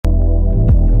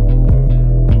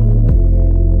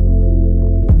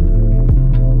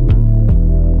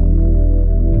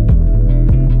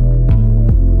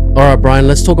right, Brian,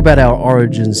 let's talk about our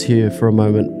origins here for a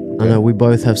moment. I know we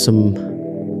both have some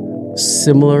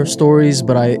similar stories,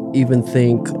 but I even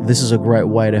think this is a great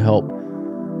way to help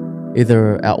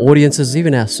either our audiences,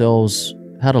 even ourselves,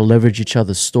 how to leverage each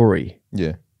other's story.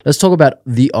 Yeah. Let's talk about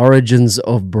the origins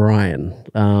of Brian.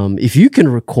 If you can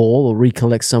recall or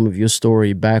recollect some of your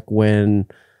story back when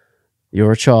you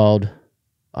were a child,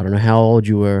 I don't know how old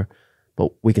you were,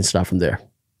 but we can start from there.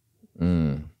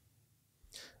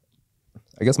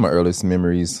 I guess my earliest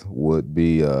memories would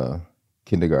be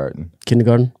kindergarten.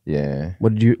 Kindergarten? Yeah.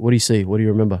 What do you see? What do you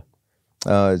remember?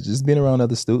 Just being around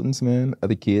other students, man,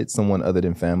 other kids, someone other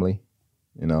than family,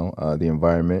 the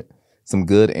environment, some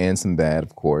good and some bad,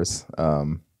 of course.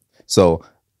 So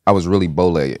I was really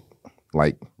bow-legged,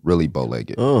 like really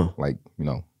bow-legged. Oh. Like, you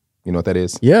know what that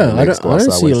is? Yeah, I Legs don't go out see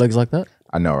your sideways. legs like that.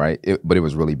 I know, right? But it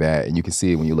was really bad. And you can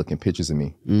see it when you look in pictures of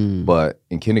me. But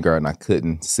in kindergarten, I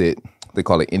couldn't sit. They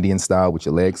call it Indian style with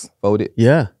your legs folded.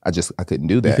 Yeah, I couldn't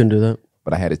do you that. can do that.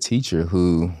 But I had a teacher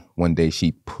who one day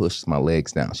she pushed my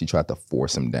legs down. She tried to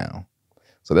force them down.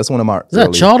 So that's one of my Is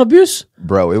that child abuse?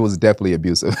 Bro, it was definitely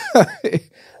abusive.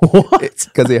 What?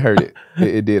 Because it hurt it.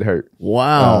 It did hurt.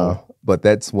 Wow. But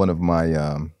that's one of my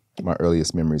my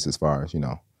earliest memories as far as,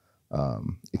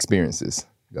 experiences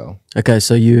go. Okay,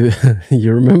 so you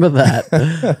you remember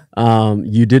that.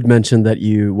 You did mention that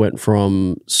you went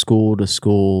from school to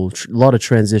school, a lot of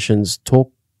transitions.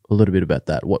 Talk a little bit about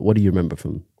that. What do you remember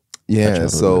from Yeah,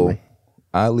 childhood so memory?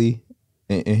 oddly,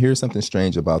 and here's something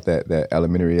strange about that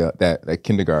elementary, that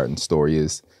kindergarten story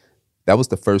is that was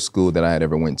the first school that I had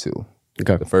ever went to.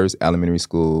 Okay. The first elementary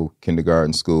school,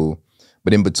 kindergarten school.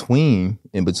 But in between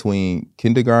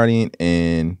kindergarten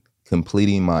and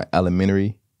completing my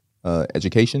elementary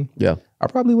education, Yeah. I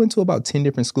probably went to about 10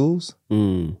 different schools.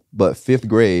 Mm. But 5th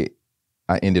grade,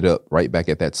 I ended up right back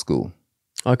at that school.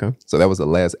 Okay. So that was the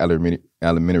last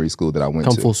elementary school that I went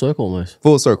Come to. full circle almost.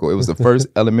 Full circle. It was the first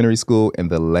elementary school and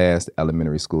the last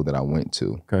elementary school that I went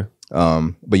to. Okay.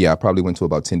 But yeah, I probably went to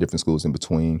about 10 different schools in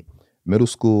between. Middle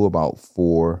school, about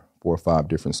four or five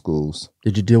different schools.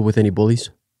 Did you deal with any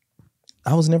bullies?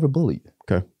 I was never bullied.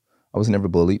 Okay. I was never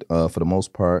bullied. For the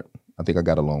most part, I think I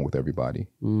got along with everybody.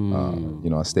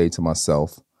 I stayed to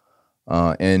myself.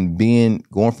 And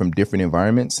going from different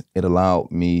environments, it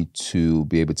allowed me to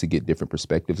be able to get different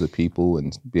perspectives of people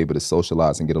and be able to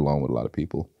socialize and get along with a lot of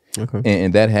people. Okay.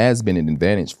 And that has been an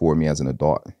advantage for me as an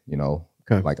adult,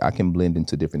 Okay. Like I can blend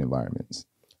into different environments,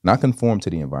 not conform to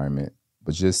the environment,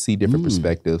 but just see different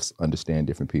perspectives, understand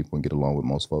different people, and get along with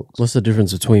most folks. What's the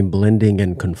difference between blending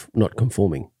and not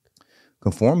conforming?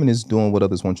 Conforming is doing what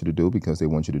others want you to do because they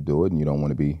want you to do it, and you don't want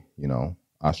to be,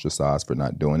 ostracized for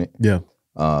not doing it. Yeah.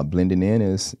 Blending in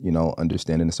is,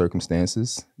 understanding the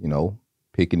circumstances,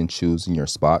 picking and choosing your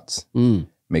spots,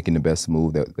 making the best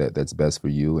move that's best for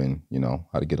you, and,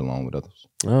 how to get along with others.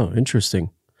 Oh, interesting.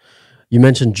 You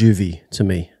mentioned juvie to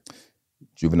me.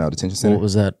 Juvenile Detention Center. What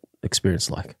was that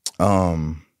experience like?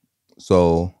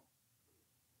 So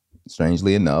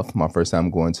strangely enough, my first time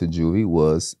going to juvie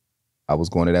was I was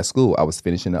going to that school. I was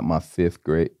finishing up my fifth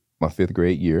grade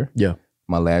year. Yeah.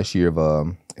 My last year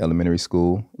of elementary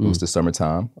school. It was the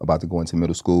summertime, about to go into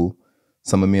middle school.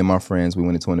 Some of me and my friends, we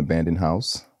went into an abandoned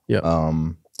house. Yeah.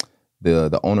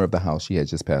 The owner of the house, she had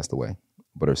just passed away,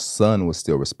 but her son was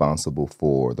still responsible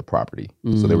for the property.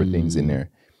 So there were things in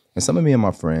there. And some of me and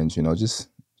my friends,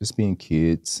 just being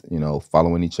kids,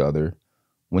 following each other,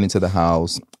 went into the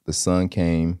house. The son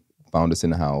came, found us in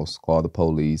the house, called the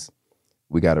police.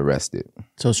 We got arrested.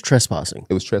 So it's trespassing.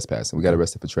 It was trespassing. We got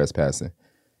arrested for trespassing.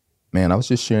 Man, I was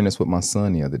just sharing this with my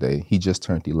son the other day. He just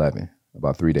turned 11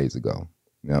 about 3 days ago.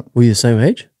 Yep. Were you the same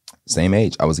age? Same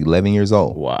age. I was 11 years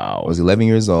old. Wow. I was 11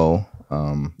 years old.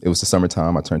 It was the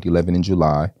summertime. I turned 11 in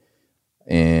July.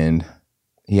 And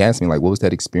he asked me, like, what was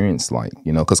that experience like?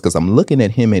 Because I'm looking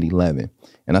at him at 11.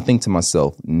 And I think to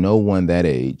myself, no one that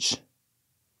age,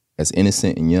 as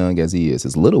innocent and young as he is,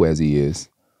 as little as he is,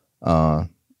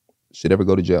 should ever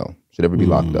go to jail, should ever be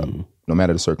locked up, no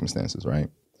matter the circumstances, right?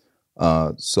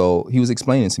 So he was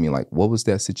explaining to me, like, what was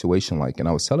that situation like? And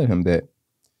I was telling him that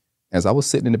as I was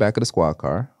sitting in the back of the squad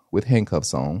car with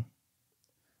handcuffs on,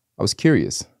 I was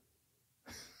curious.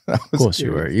 Of course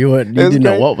you were. You didn't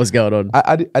know what was going on.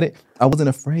 I wasn't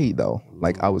afraid, though.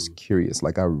 Like, I was curious.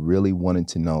 Like, I really wanted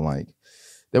to know, like,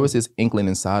 there was this inkling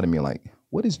inside of me, like,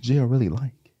 what is jail really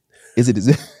like? Is it as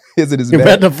You're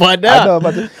bad? about to find out. I know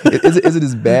about is it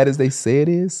as bad as they say it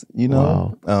is?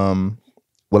 Wow.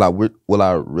 Will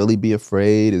I really be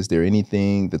afraid? Is there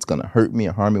anything that's gonna hurt me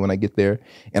or harm me when I get there?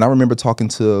 And I remember talking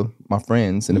to my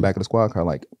friends in the back of the squad car,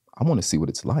 like, I want to see what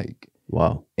it's like.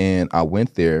 Wow. And I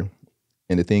went there,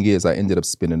 And the thing is, I ended up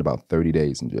spending about 30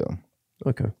 days in jail.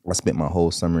 Okay. I spent my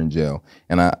whole summer in jail.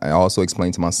 And I also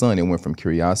explained to my son, it went from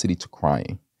curiosity to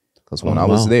crying. Because when I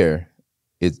was there,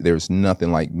 there's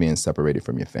nothing like being separated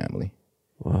from your family.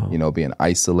 Wow. You know, being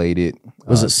isolated.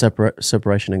 Was it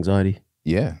separation anxiety?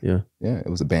 Yeah. Yeah. Yeah. It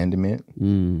was abandonment.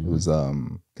 Mm. It was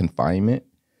confinement.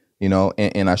 You know,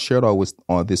 and I shared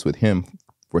all this with him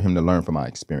for him to learn from my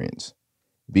experience.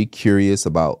 Be curious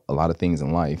about a lot of things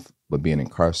in life, but being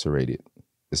incarcerated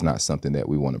is not something that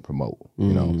we want to promote.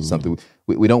 You know, something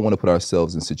we don't want to put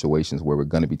ourselves in situations where we're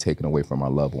going to be taken away from our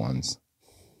loved ones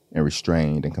and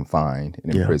restrained and confined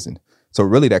and imprisoned. So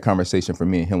really that conversation for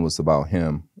me and him was about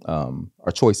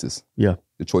our choices. Yeah.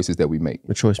 The choices that we make.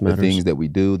 The choice matters. The things that we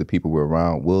do, the people we're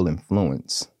around will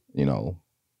influence, you know,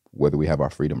 whether we have our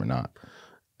freedom or not.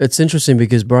 It's interesting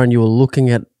because, Brian, you were looking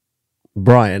at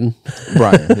Brian.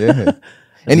 Yeah.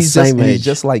 And he's age.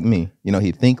 just like me. You know,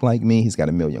 he think like me. He's got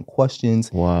a million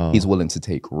questions. Wow. He's willing to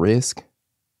take risk.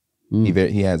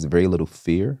 He has very little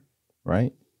fear,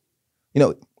 right? You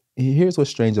know, here's what's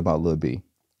strange about Lil B.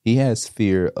 He has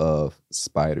fear of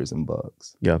spiders and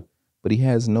bugs. Yeah. But he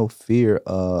has no fear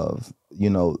of,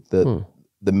 you know, the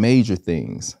major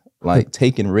things like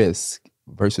taking risk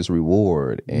versus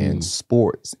reward and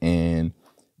sports and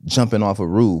jumping off a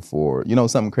roof or, you know,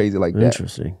 something crazy like that.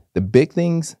 Interesting. The big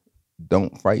things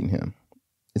don't frighten him.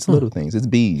 It's little things. It's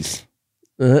bees.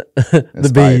 The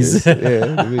bees. Yeah,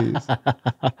 the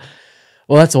bees.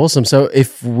 Well, that's awesome. So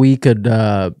if we could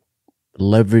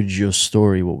leverage your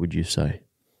story, what would you say?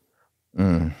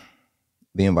 The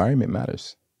environment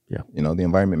matters. Yeah. You know, the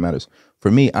environment matters. For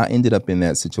me, I ended up in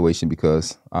that situation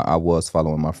because I was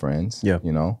following my friends. Yeah.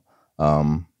 You know,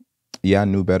 I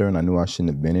knew better and I knew I shouldn't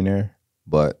have been in there.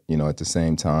 But, you know, at the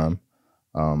same time,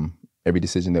 every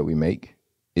decision that we make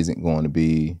isn't going to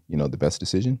be, you know, the best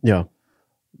decision. Yeah.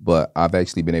 But I've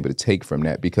actually been able to take from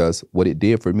that because what it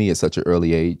did for me at such an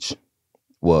early age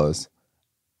was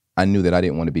I knew that I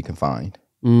didn't want to be confined.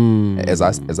 As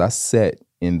I sat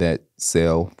in that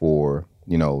cell for,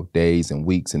 you know, days and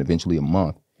weeks and eventually a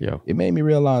month, it made me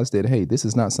realize that, hey, this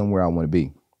is not somewhere I want to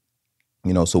be.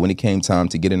 You know, so when it came time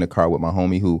to get in the car with my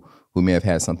homie who may have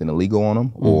had something illegal on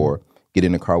him or get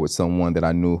in the car with someone that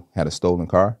I knew had a stolen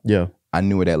car, I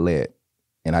knew where that led.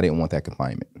 And I didn't want that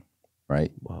confinement,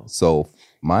 right? Wow. So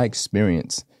my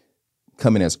experience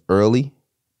coming as early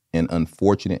and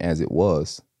unfortunate as it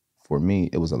was, for me,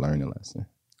 it was a learning lesson.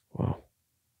 Wow.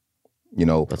 You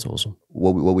know, that's awesome.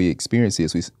 What we experience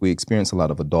is we experience a lot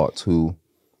of adults who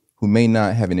may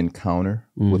not have an encounter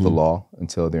with the law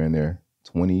until they're in their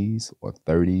 20s or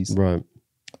 30s. Right.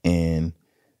 And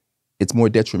it's more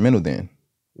detrimental then.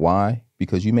 Why?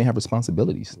 Because you may have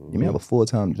responsibilities. You may have a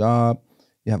full-time job.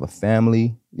 You have a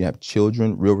family, you have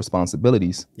children, real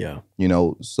responsibilities. Yeah. You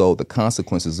know, so the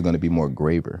consequences are going to be more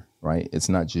graver, right? It's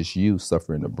not just you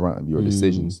suffering the brunt of your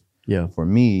decisions. Yeah. For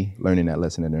me, learning that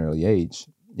lesson at an early age,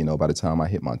 you know, by the time I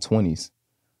hit my 20s,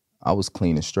 I was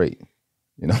clean and straight.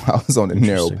 You know, I was on the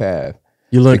narrow path.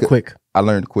 You learned quick. I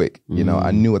learned quick. You know,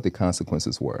 I knew what the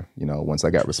consequences were. You know, once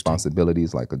I got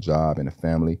responsibilities like a job and a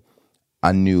family,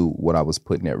 I knew what I was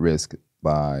putting at risk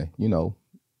by, you know,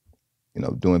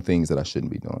 doing things that I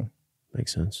shouldn't be doing.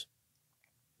 Makes sense.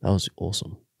 That was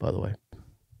awesome, by the way.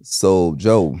 So,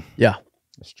 Joe. Yeah.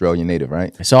 Australian native,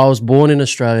 right? So I was born in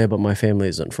Australia, but my family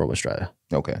isn't from Australia.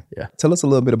 Okay. Yeah. Tell us a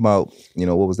little bit about, you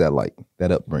know, what was that like,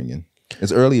 that upbringing,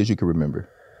 as early as you can remember?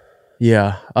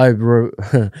 Yeah. I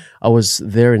was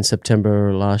there in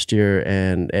September last year,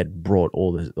 and it brought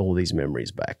all these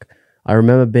memories back. I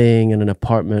remember being in an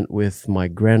apartment with my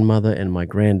grandmother and my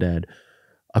granddad.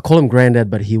 I call him granddad,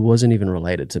 but he wasn't even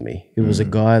related to me. He was a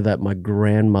guy that my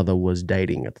grandmother was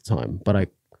dating at the time. But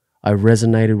I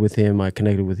resonated with him, I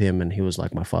connected with him, and he was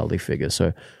like my fatherly figure.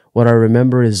 So what I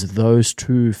remember is those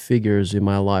two figures in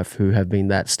my life who have been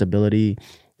that stability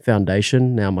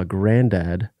foundation. Now my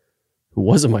granddad, who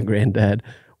wasn't my granddad,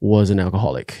 was an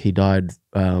alcoholic. He died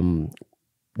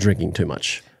drinking too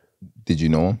much. Did you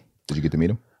know him? Did you get to meet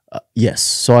him? Yes.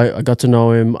 So I got to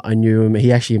know him. I knew him. He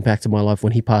actually impacted my life.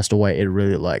 When he passed away, it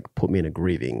really like put me in a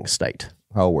grieving state.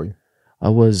 How old were you? I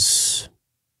was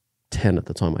 10 at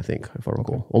the time, I think, if I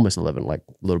recall. Okay. Almost 11, like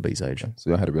Little B's age. Okay. So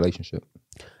y'all had a relationship?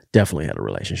 Definitely had a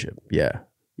relationship. Yeah.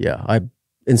 Yeah. I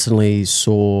instantly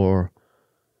saw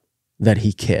that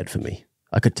he cared for me.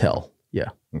 I could tell. Yeah.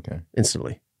 Okay.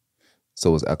 Instantly.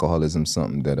 So was alcoholism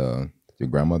something that your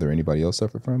grandmother or anybody else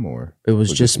suffered from, or it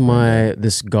was just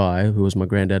this guy who was my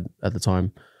granddad at the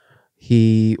time.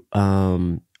 He,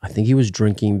 I think he was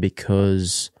drinking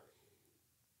because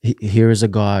here is a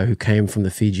guy who came from the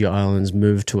Fiji Islands,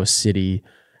 moved to a city,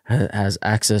 has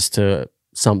access to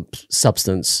some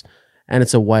substance, and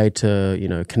it's a way to, you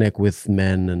know, connect with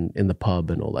men and in the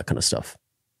pub and all that kind of stuff.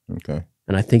 Okay.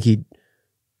 And I think he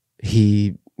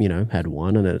you know, had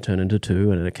one, and then it turned into two,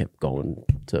 and then it kept going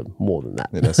to more than that.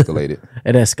 It escalated.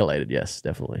 It escalated, yes,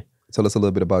 definitely. Tell us a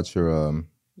little bit about your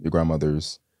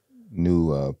grandmother's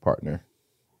new partner,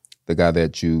 the guy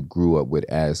that you grew up with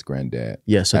as granddad.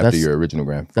 Yeah, so after your original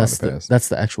grandfather passed. That's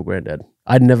the actual granddad.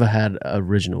 I'd never had an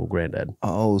original granddad.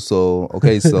 Oh, so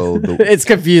okay, so It's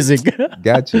confusing.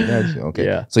 Gotcha. Okay,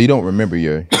 Yeah. So you don't remember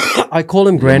your? I call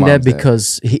him granddad mom's dad.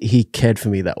 because he cared for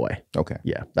me that way. Okay.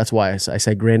 Yeah, that's why I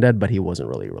say granddad, but he wasn't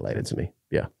really related to me.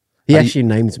 Yeah, he How do actually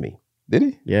named me. Did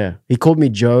he? Yeah, he called me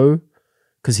Joe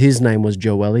because his name was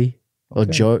Joeli or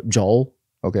Okay. Joel.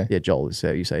 Okay. Yeah, Joel is how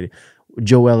you say it.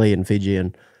 Joeli in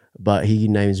Fijian, but he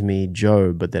names me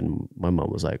Joe. But then my mum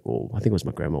was like, well, I think it was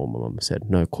my grandma or my mum said,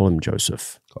 no, call him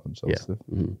Joseph. Call him Joseph.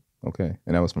 Mhm. Okay,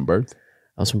 and that was from birth.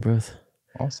 I was from birth.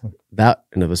 Awesome. That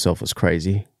in of itself was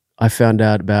crazy. I found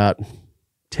out about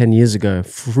 10 years ago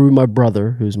through my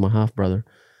brother, who's my half brother,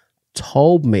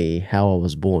 told me how I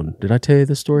was born. Did I tell you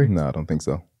this story? No, I don't think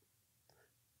so.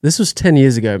 This was 10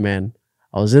 years ago, man.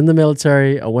 I was in the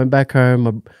military. I went back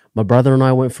home. My brother and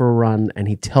I went for a run, and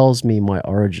he tells me my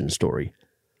origin story.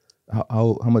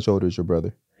 How much older is your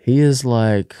brother? He's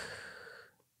almost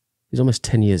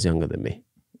 10 years younger than me.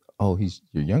 Oh, he's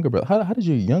your younger brother. How did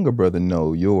your younger brother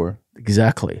know your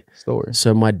Exactly. story?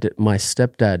 So my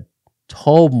stepdad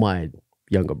told my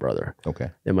younger brother. Okay.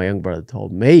 Then my younger brother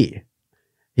told me.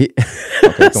 Okay,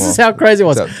 This come is on. how crazy it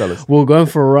was. Tell us. We were going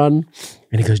for a run,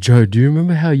 and he goes, Joe, do you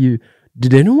remember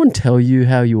did anyone tell you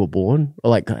how you were born? Or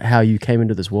like how you came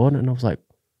into this world? And I was like,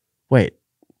 wait,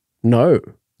 no.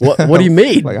 What do you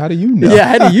mean? Like, how do you know? Yeah,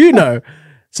 how do you know?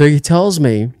 So he tells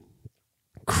me,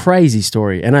 crazy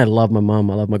story. And I love my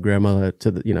mom. I love my grandmother.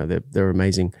 They're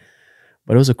amazing.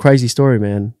 But it was a crazy story,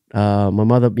 man. My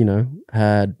mother,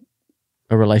 had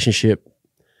a relationship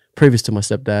previous to my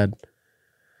stepdad.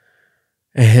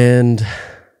 And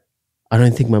I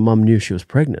don't think my mom knew she was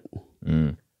pregnant.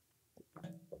 Mm.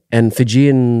 And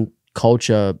Fijian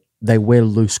culture, they wear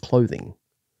loose clothing.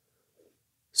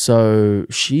 So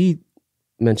she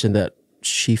mentioned that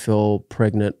she fell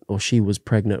pregnant, or she was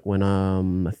pregnant when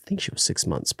I think she was 6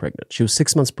 months pregnant. She was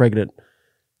 6 months pregnant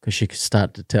because she could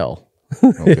start to tell,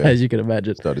 Okay. as you can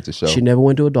imagine. Started to show. She never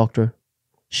went to a doctor.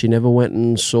 She never went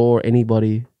and saw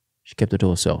anybody. She kept it to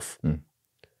herself. Mm.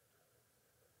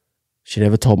 She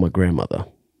never told my grandmother,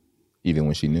 Even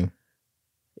when she knew.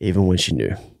 even when she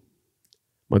knew.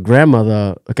 My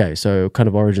grandmother, okay, so kind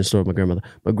of origin story of my grandmother.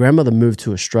 My grandmother moved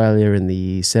to Australia in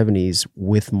the 70s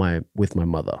with my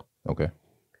mother. Okay.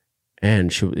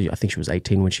 And I think she was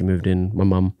 18 when she moved in, my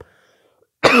mum.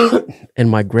 And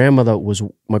my grandmother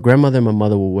and my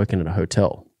mother were working at a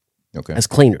hotel Okay. as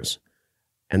cleaners.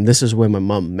 And this is where my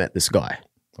mum met this guy.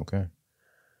 Okay.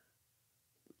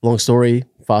 Long story,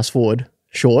 fast forward,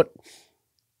 short.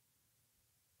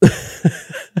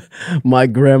 My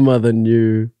grandmother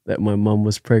knew that my mum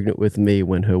was pregnant with me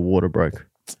when her water broke.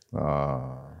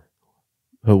 Her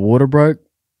water broke.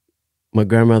 My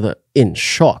grandmother, in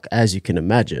shock, as you can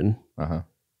imagine,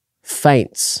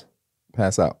 faints,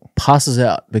 Pass out. passes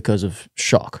out because of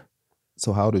shock.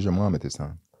 So how old is your mom at this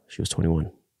time? She was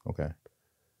 21. Okay.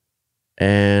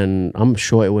 And I'm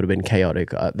sure it would have been chaotic.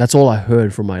 That's all I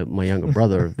heard from my younger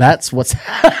brother. That's what's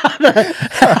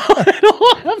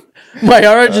my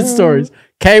origin stories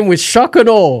came with shock and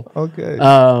awe. Okay.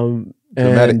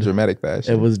 And dramatic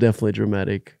fashion. it was definitely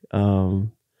dramatic.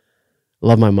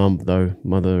 Love my mum though.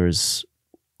 Mother is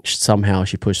somehow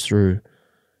she pushed through,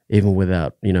 even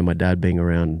without my dad being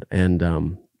around, and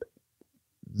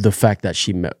the fact that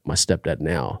she met my stepdad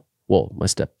now. Well, my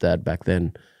stepdad back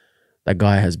then. That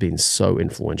guy has been so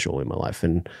influential in my life.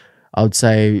 And I would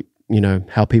say,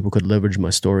 how people could leverage my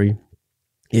story.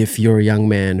 If you're a young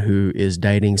man who is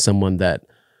dating someone that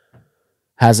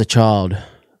has a child,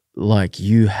 like,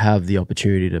 you have the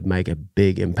opportunity to make a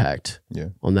big impact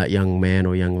on that young man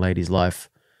or young lady's life.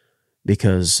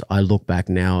 Because I look back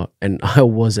now and I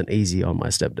wasn't easy on my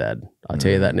stepdad. I'll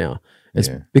tell you that now. It's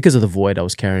because of the void I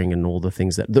was carrying and all the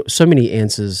things so many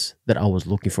answers that I was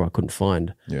looking for I couldn't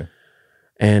find. Yeah.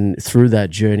 And through that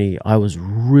journey, I was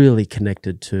really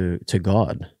connected to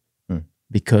God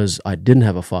because I didn't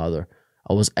have a father.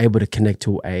 I was able to connect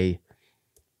to an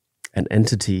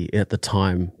entity at the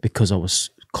time because I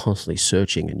was constantly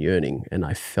searching and yearning, and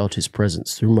I felt his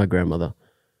presence through my grandmother,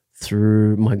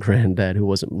 through my granddad, who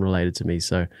wasn't related to me.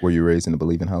 So, were you raised in a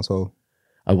believing household?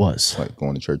 I was. Like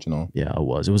going to church and all? Yeah, I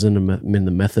was. It was in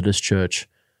the Methodist church,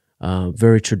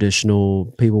 very traditional,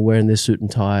 people wearing their suit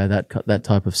and tie, that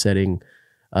type of setting.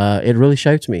 It really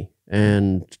shaped me,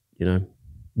 and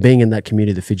being in that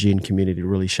community, the Fijian community,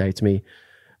 really shaped me,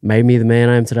 made me the man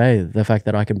I am today. The fact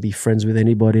that I can be friends with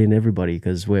anybody and everybody,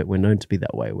 because we're known to be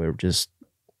that way. We're just,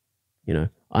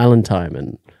 island time,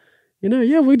 and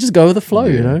we just go with the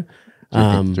flow.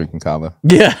 Drinking kava.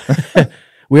 Yeah.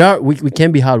 We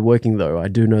can be hardworking though. I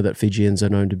do know that Fijians are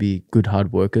known to be good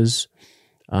hard workers.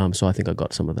 So I think I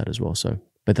got some of that as well.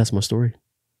 But that's my story.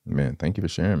 Man, thank you for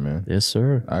sharing, man. Yes,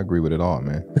 sir. I agree with it all,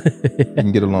 man. You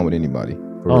can get along with anybody.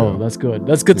 Oh, that's good.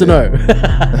 That's good to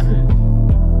know.